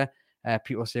media.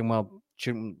 People saying, well,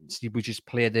 shouldn't Steve Bruce just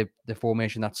play the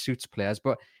formation that suits players?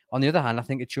 But on the other hand, I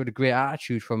think it showed a great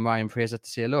attitude from Ryan Fraser to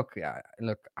say, look,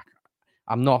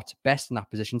 I'm not best in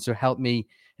that position, so help me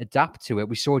adapt to it.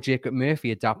 We saw Jacob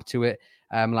Murphy adapt to it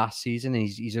last season, and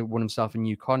he's won himself a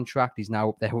new contract. He's now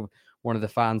up there with one of the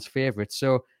fans' favourites.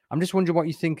 So I'm just wondering what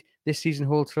you think this season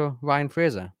holds for Ryan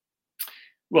Fraser.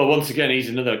 Well, once again, he's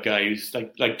another guy who's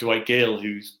like Dwight Gale,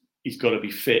 he's got to be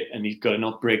fit and he's got to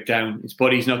not break down. His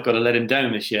body's not got to let him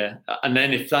down this year. And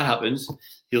then if that happens,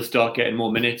 he'll start getting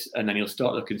more minutes, and then he'll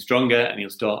start looking stronger, and he'll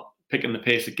start picking the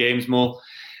pace of games more.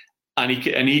 And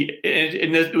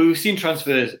we've seen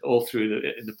transfers all through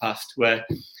in the past where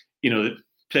the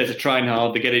players are trying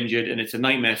hard, they get injured, and it's a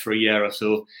nightmare for a year or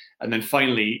so. And then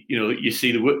finally, you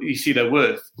see their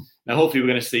worth. Now, hopefully, we're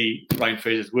going to see Ryan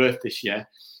Fraser's worth this year.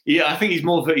 Yeah, I think he's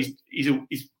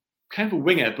kind of a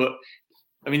winger, but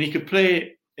I mean, he could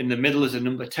play in the middle as a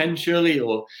number 10, surely,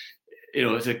 or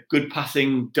as a good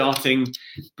passing, darting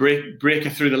breaker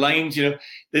through the lines.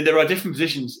 There are different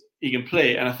positions he can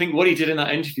play, and I think what he did in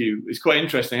that interview is quite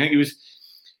interesting. I think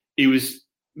he was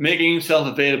making himself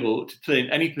available to play in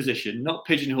any position, not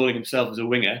pigeonholing himself as a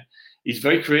winger. He's a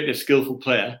very creative, skillful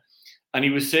player, and he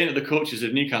was saying to the coaches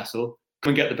at Newcastle,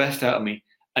 "Come and get the best out of me,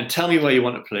 and tell me where you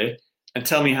want to play, and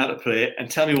tell me how to play,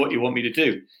 and tell me what you want me to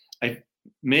do."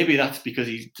 Maybe that's because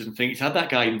he doesn't think he's had that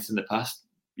guidance in the past.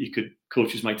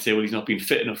 Coaches might say, well, he's not been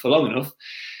fit enough for long enough.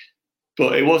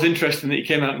 But it was interesting that he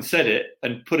came out and said it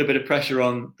and put a bit of pressure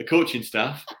on the coaching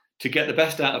staff to get the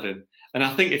best out of him. And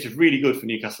I think it's really good for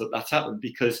Newcastle that that's happened,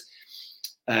 because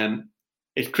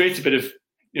it creates a bit of,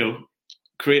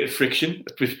 creative friction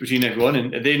between everyone,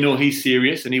 and they know he's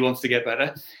serious and he wants to get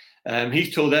better.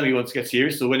 He's told them he wants to get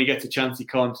serious, so when he gets a chance, he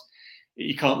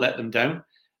can't let them down.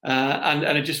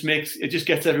 And it just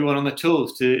gets everyone on their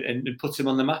toes and puts him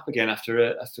on the map again after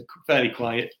a fairly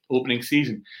quiet opening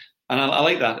season. And I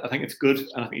like that. I think it's good,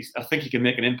 and I think he can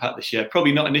make an impact this year.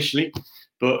 Probably not initially,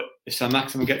 but if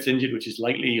Saint-Maximin gets injured, which is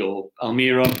likely, or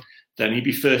Almiron, then he'd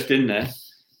be first in there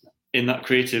in that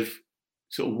creative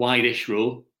sort of wide-ish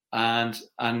role, and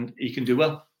he can do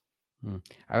well.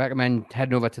 I recommend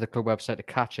heading over to the club website to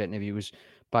catch it. Interview was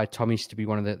by Tom East, to be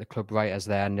one of the club writers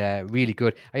there, and really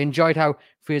good. I enjoyed how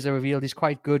Fraser revealed he's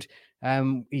quite good.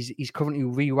 He's currently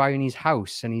rewiring his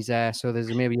house, and he's so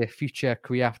there's maybe a future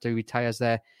career after he retires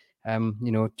there.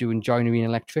 Doing joinery and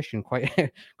electrician. Quite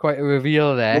a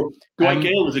reveal there. Well, Dwight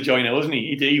Gale was a joiner, wasn't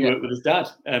he? He worked with his dad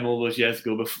all those years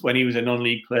ago, when he was a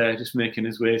non-league player, just making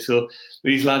his way. So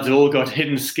these lads have all got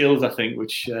hidden skills, I think,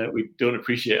 which we don't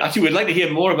appreciate. Actually, we'd like to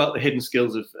hear more about the hidden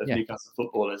skills of Newcastle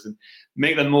footballers and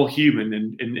make them more human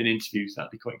in interviews.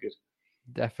 That'd be quite good.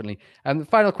 Definitely. The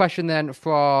final question then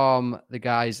from the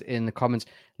guys in the comments.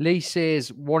 Lee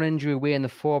says, one injury away in the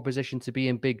forward position to be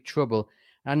in big trouble.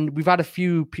 And we've had a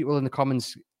few people in the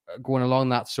comments going along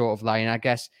that sort of line. I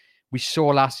guess we saw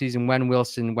last season when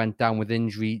Wilson went down with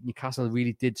injury, Newcastle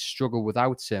really did struggle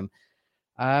without him.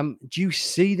 Do you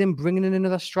see them bringing in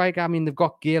another striker? I mean, they've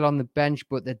got Gale on the bench,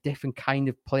 but they're different kind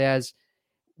of players.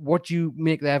 What do you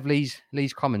make there of Lee's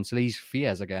comments, Lee's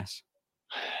fears, I guess?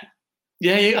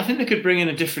 Yeah, I think they could bring in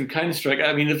a different kind of striker.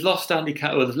 I mean, they've lost Andy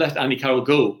Carroll, they've let Andy Carroll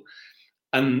go.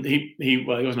 And he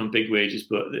wasn't on big wages,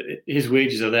 but his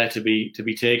wages are there to be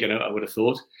taken, I would have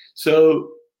thought. So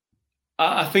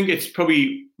I think it's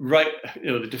probably right.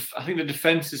 I think the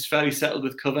defence is fairly settled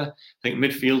with cover. I think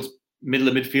middle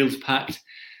of midfield's packed.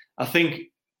 I think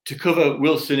to cover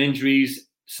Wilson injuries,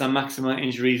 Saint-Maximin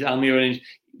injuries, Almiron injuries,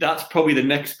 that's probably the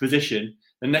next position,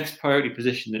 the next priority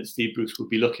position that Steve Bruce would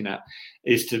be looking at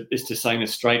is to sign a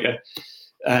striker,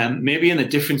 maybe in a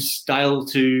different style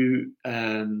to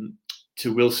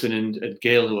Wilson and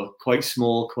Gale, who are quite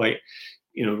small, quite,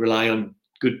 rely on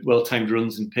good, well-timed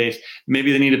runs and pace.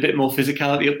 Maybe they need a bit more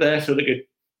physicality up there so they could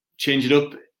change it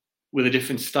up with a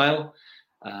different style.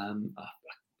 I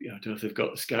don't know if they've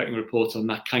got the scouting reports on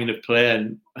that kind of player,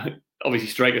 and obviously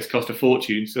strikers cost a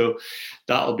fortune, so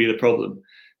that'll be the problem.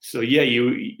 So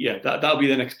that'll be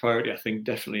the next priority, I think,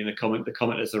 definitely. In the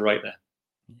commenters are right there.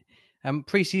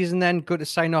 Pre-season then, good to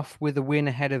sign off with a win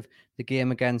ahead of the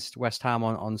game against West Ham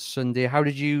on Sunday. How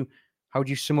would you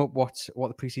sum up what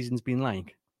the pre-season's been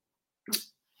like?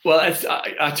 Well,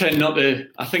 I tend not to.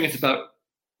 I think it's about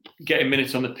getting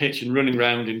minutes on the pitch and running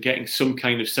around and getting some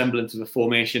kind of semblance of a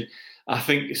formation. I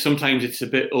think sometimes it's a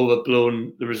bit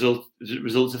overblown, the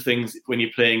results of things when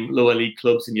you're playing lower league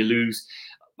clubs and you lose.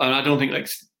 And I don't think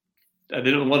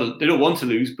they don't want to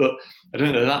lose, but I don't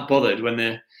think they're that bothered when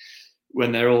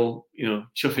they're all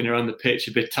chuffing around the pitch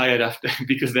a bit tired after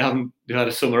because they've had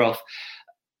a summer off.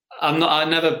 I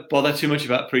never bother too much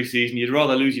about pre-season. You'd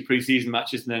rather lose your pre-season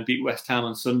matches and then beat West Ham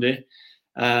on Sunday.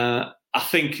 I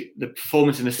think the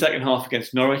performance in the second half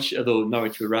against Norwich, although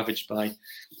Norwich were ravaged by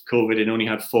COVID and only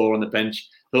had 4 on the bench,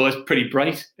 though it was pretty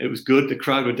bright. It was good. The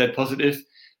crowd were dead positive.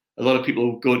 A lot of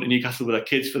people going to Newcastle with their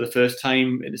kids for the first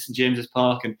time in St James's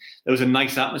Park, and there was a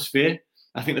nice atmosphere.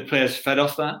 I think the players fed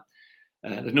off that.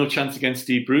 There's no chance against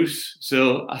Steve Bruce,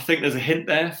 so I think there's a hint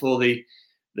there for the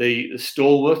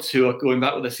stalwarts who are going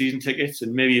back with their season tickets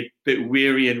and maybe a bit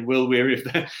weary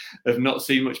of not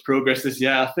seeing much progress this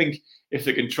year. I think if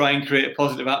they can try and create a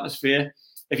positive atmosphere,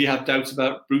 if you have doubts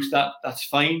about Bruce, that's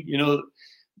fine.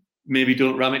 Maybe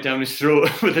don't ram it down his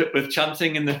throat with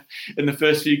chanting in the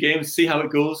first few games. See how it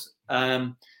goes.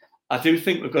 I do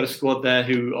think we've got a squad there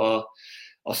who are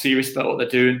serious about what they're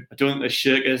doing. I don't think there's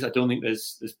shirkers. I don't think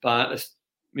there's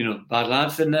bad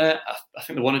lads in there. I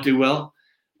think they want to do well,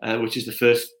 which is the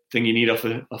first thing you need off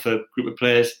a group of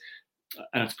players.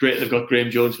 And it's great they've got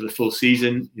Graham Jones for the full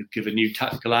season. You give a new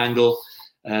tactical angle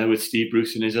with Steve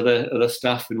Bruce and his other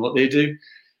staff and what they do.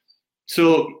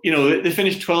 So, they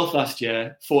finished 12th last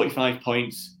year, 45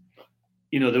 points.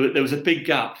 There was a big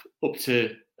gap up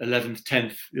to 11th,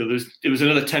 10th. There was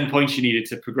another 10 points you needed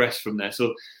to progress from there.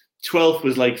 So 12th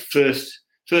was like first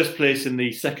place in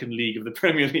the second league of the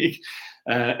Premier League.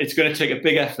 It's going to take a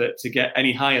big effort to get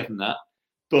any higher than that.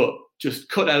 But just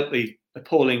cut out the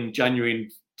appalling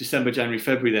December, January,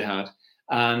 February they had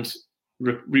and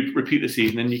repeat the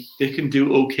season, and they can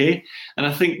do okay. And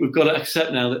I think we've got to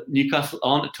accept now that Newcastle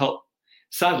aren't a top.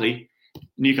 Sadly,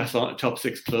 Newcastle aren't a top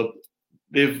 6 club.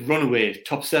 They've run away,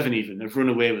 top 7 even. They've run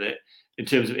away with it in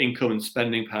terms of income and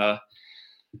spending power.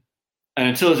 And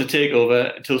until there's a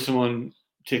takeover, until someone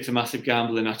takes a massive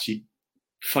gamble and actually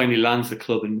finally lands the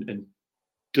club and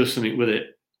does something with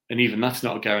it, and even that's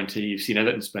not a guarantee. You've seen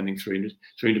Everton spending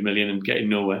 300 million and getting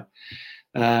nowhere.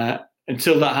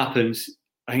 Until that happens,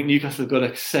 I think Newcastle have got to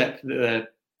accept that they're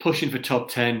pushing for top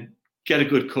 10, get a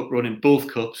good cup run in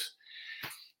both cups,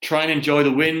 try and enjoy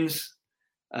the wins.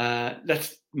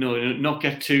 Let's not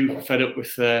get too fed up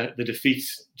with the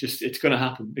defeats. Just it's going to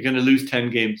happen. They're going to lose 10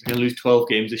 games. They're going to lose 12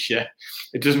 games this year.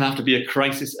 It doesn't have to be a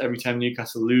crisis every time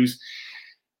Newcastle lose.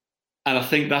 And I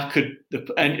think that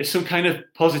and some kind of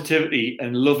positivity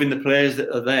and loving the players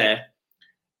that are there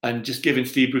and just giving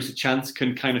Steve Bruce a chance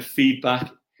can kind of feed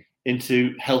back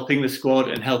into helping the squad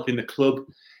and helping the club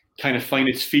kind of find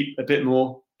its feet a bit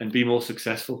more and be more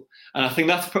successful. And I think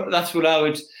that's what that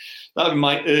would be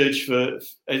my urge for.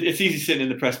 It's easy sitting in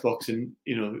the press box and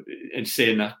and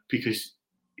saying that because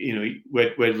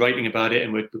we're writing about it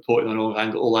and we're reporting on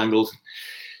all angles,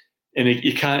 and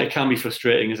it can be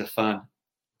frustrating as a fan.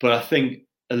 But I think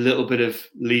a little bit of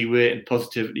leeway and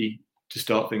positivity to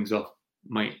start things off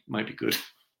might be good.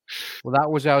 Well,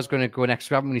 that was where I was going to go next.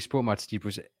 We haven't really spoken about Steve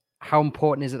Bruce. How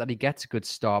important is it that he gets a good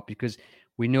start? Because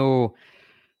we know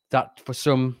that for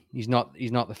some, he's not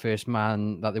the first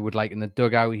man that they would like in the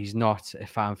dugout. He's not a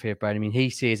fan favourite. I mean,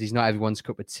 he says he's not everyone's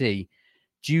cup of tea.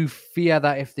 Do you fear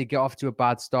that if they get off to a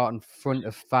bad start in front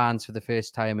of fans for the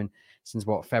first time since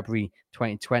February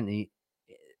 2020,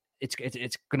 it's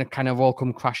going to kind of all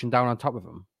come crashing down on top of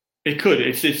them? It could.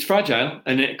 It's fragile,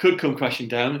 and it could come crashing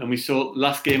down. And we saw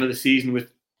last game of the season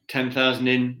with 10,000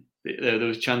 in. There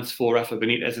was chance for Rafa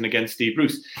Benitez and against Steve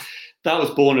Bruce. That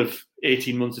was born of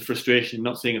 18 months of frustration,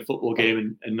 not seeing a football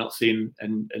game and not seeing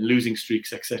and losing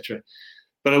streaks, etc.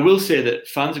 But I will say that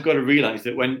fans have got to realise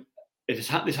that when this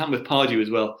happened with Pardew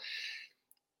as well,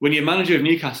 when you're manager of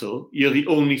Newcastle, you're the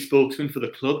only spokesman for the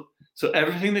club. So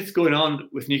everything that's going on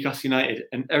with Newcastle United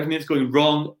and everything that's going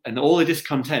wrong and all the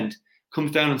discontent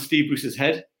comes down on Steve Bruce's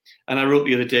head. And I wrote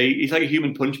the other day, he's like a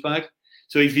human punch bag.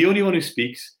 So he's the only one who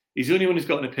speaks. He's the only one who's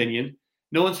got an opinion.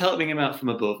 No one's helping him out from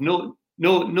above. No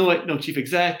chief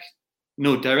exec,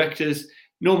 no directors,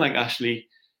 no Mike Ashley.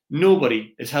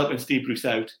 Nobody is helping Steve Bruce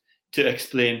out to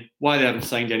explain why they haven't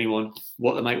signed anyone,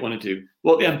 what they might want to do,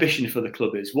 what the ambition for the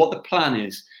club is, what the plan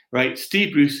is, right?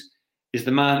 Steve Bruce is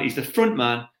the man, he's the front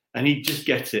man, and he just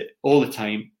gets it all the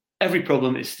time. Every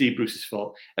problem is Steve Bruce's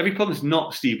fault. Every problem is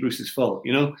not Steve Bruce's fault,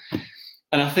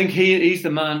 And I think he's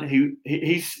the man who,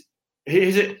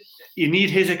 you need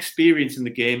his experience in the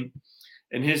game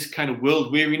and his kind of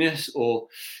world weariness or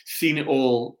seen it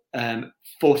all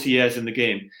 40 years in the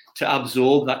game to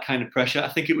absorb that kind of pressure. I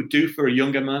think it would do for a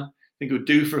younger man. I think it would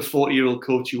do for a 40-year-old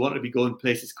coach who wanted to be going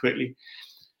places quickly.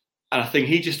 And I think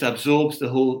he just absorbs the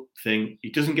whole thing.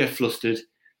 He doesn't get flustered.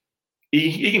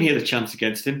 He can hear the chants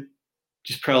against him.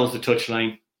 Just prowls the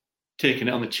touchline, taking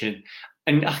it on the chin.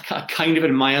 And I kind of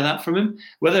admire that from him.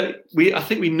 I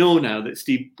think we know now that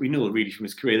Steve, we know really from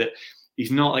his career that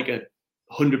he's not like a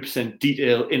 100%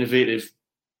 detailed, innovative,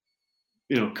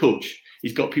 coach.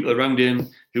 He's got people around him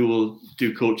who will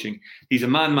do coaching. He's a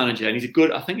man manager, and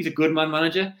I think he's a good man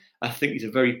manager. I think he's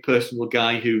a very personable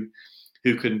guy who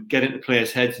can get into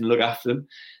players' heads and look after them.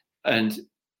 And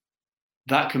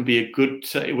that can be a good,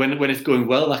 when it's going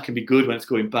well, that can be good. When it's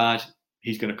going bad,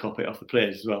 he's going to copy it off the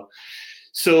players as well.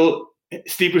 So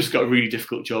Steve Bruce has got a really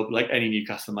difficult job, like any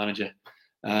Newcastle manager.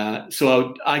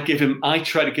 So I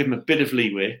try to give him a bit of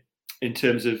leeway in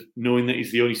terms of knowing that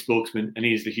he's the only spokesman and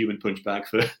he's the human punch bag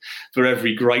for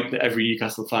every gripe that every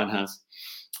Newcastle fan has.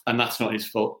 And that's not his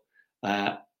fault.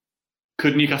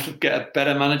 Could Newcastle get a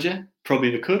better manager? Probably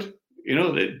they could, but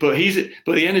at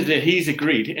the end of the day, he's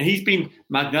agreed. And he's been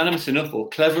magnanimous enough or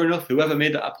clever enough, whoever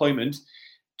made that appointment,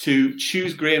 to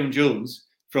choose Graham Jones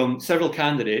from several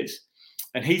candidates.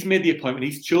 And he's made the appointment,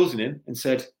 he's chosen him and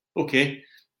said, okay,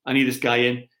 I need this guy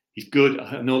in. He's good.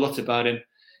 I know lots about him.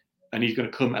 and he's going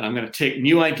to come and I'm going to take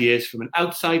new ideas from an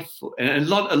outside foot. And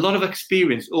a lot of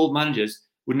experienced old managers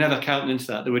would never countenance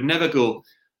that. They would never go,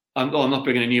 I'm not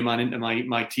bringing a new man into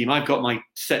my team. I've got my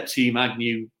set team,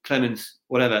 Agnew, Clemens,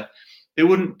 whatever. They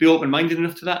wouldn't be open-minded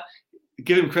enough to that.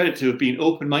 Give him credit to have been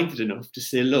open-minded enough to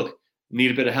say, look,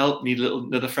 need a bit of help, need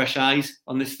another fresh eyes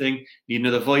on this thing, need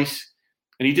another voice.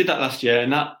 And he did that last year,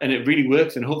 and it really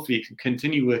worked, and hopefully it can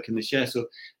continue working this year. So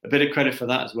a bit of credit for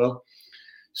that as well.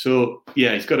 So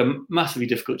yeah, he's got a massively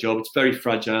difficult job. It's very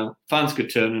fragile. Fans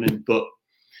could turn on him, but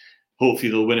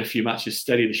hopefully they'll win a few matches,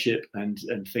 steady the ship, and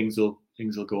things will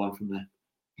go on from there.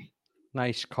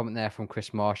 Nice comment there from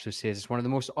Chris Marsh, who says it's one of the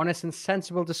most honest and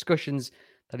sensible discussions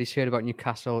that he's heard about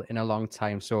Newcastle in a long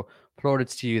time. So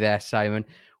plaudits to you there, Simon.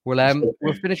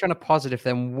 We'll finish on a positive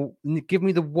then. Give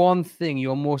me the one thing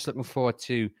you're most looking forward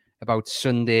to about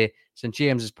Sunday, St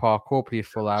James's Park, hopefully a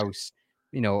full house.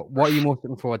 What are you most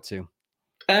looking forward to?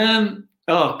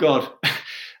 Oh God,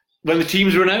 when the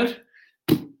teams run out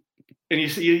and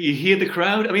you hear the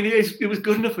crowd. I mean, it was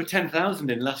good enough with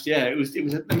 10,000 in last year. It was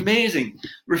an amazing,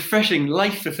 refreshing,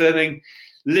 life-affirming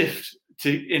lift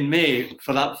in May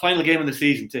for that final game of the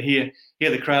season to hear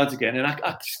the crowds again. And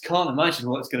I just can't imagine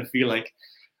what it's going to feel like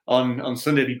on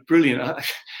Sunday. It'd be brilliant.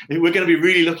 We're going to be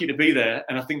really lucky to be there,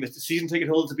 and I think that the season ticket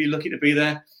holders will be lucky to be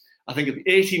there. I think it'll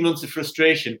be 18 months of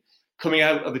frustration coming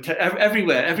out of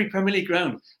everywhere, every Premier League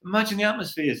ground. Imagine the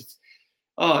atmospheres.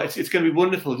 It's going to be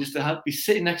wonderful just to be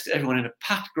sitting next to everyone in a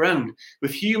packed ground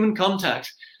with human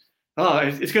contact.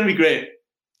 It's going to be great.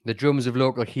 The drums of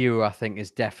Local Hero, I think, is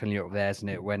definitely up there, isn't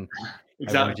it? When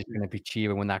everyone's just going to be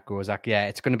cheering when that goes.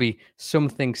 It's going to be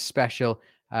something special.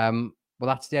 Well,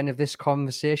 that's the end of this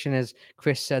conversation, as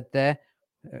Chris said there.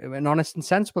 An honest and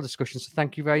sensible discussion. So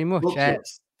thank you very much.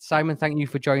 Simon, thank you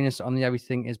for joining us on the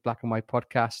Everything is Black and White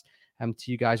podcast.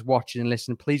 To you guys watching and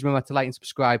listening, please remember to like and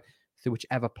subscribe through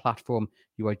whichever platform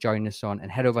you are joining us on,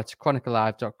 and head over to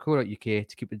chroniclelive.co.uk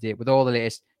to keep up to date with all the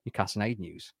latest Newcastle United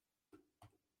news.